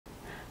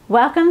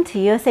Welcome to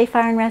USA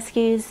Fire and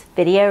Rescue's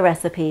Video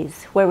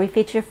Recipes, where we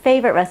feature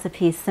favorite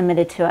recipes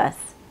submitted to us.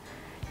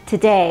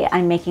 Today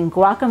I'm making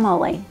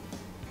guacamole.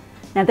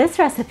 Now this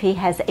recipe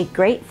has a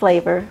great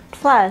flavor,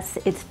 plus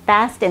it's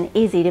fast and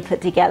easy to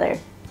put together.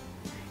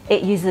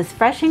 It uses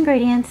fresh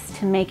ingredients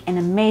to make an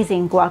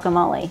amazing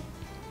guacamole.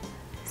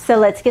 So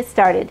let's get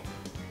started.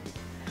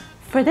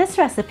 For this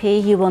recipe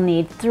you will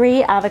need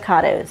 3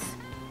 avocados.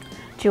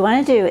 What you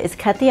want to do is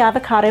cut the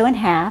avocado in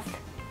half.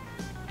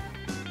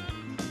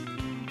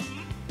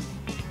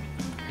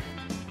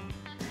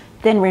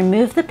 Then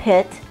remove the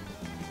pit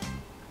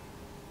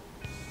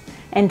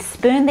and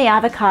spoon the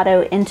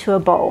avocado into a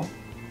bowl.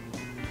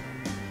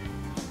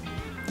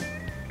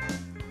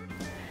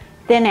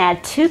 Then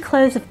add 2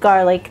 cloves of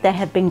garlic that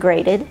have been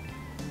grated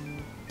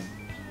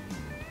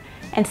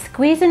and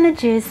squeeze in the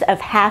juice of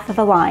half of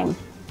a lime.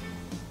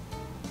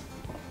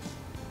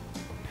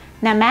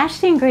 Now mash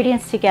the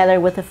ingredients together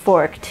with a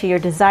fork to your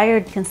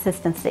desired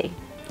consistency.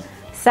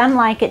 Some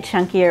like it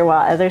chunkier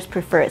while others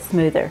prefer it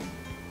smoother.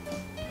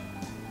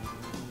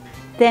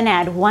 Then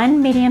add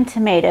 1 medium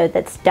tomato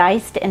that's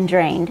diced and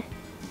drained,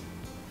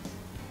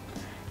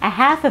 a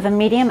half of a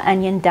medium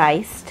onion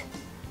diced,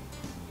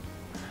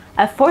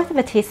 a 1/4 of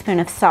a teaspoon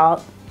of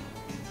salt,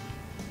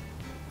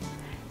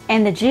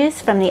 and the juice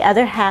from the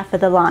other half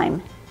of the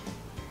lime.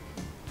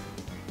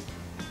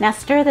 Now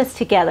stir this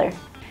together.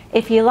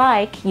 If you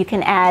like, you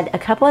can add a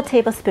couple of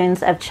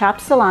tablespoons of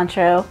chopped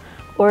cilantro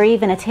or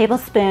even a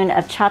tablespoon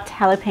of chopped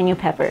jalapeno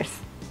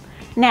peppers.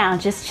 Now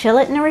just chill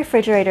it in the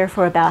refrigerator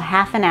for about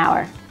half an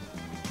hour.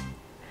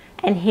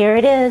 And here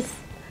it is,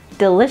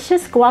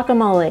 delicious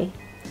guacamole.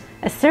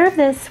 Serve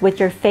this with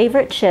your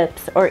favorite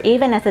chips or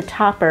even as a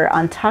topper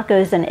on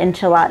tacos and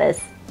enchiladas.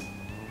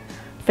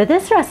 For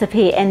this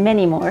recipe and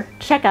many more,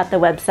 check out the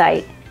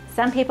website.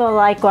 Some people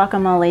like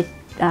guacamole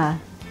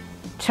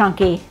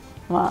chunky,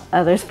 while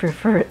others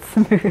prefer it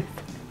smooth.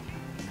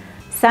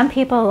 Some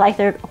people like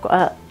their,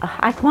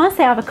 I want to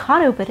say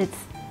avocado, but it's,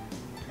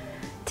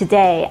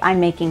 today I'm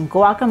making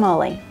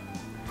guacamole.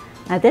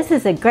 Now this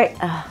is a great,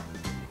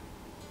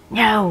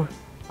 no.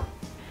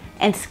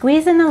 And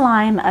squeeze in the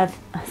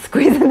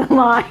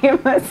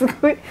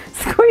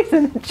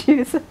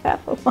juice of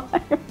half a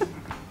lime.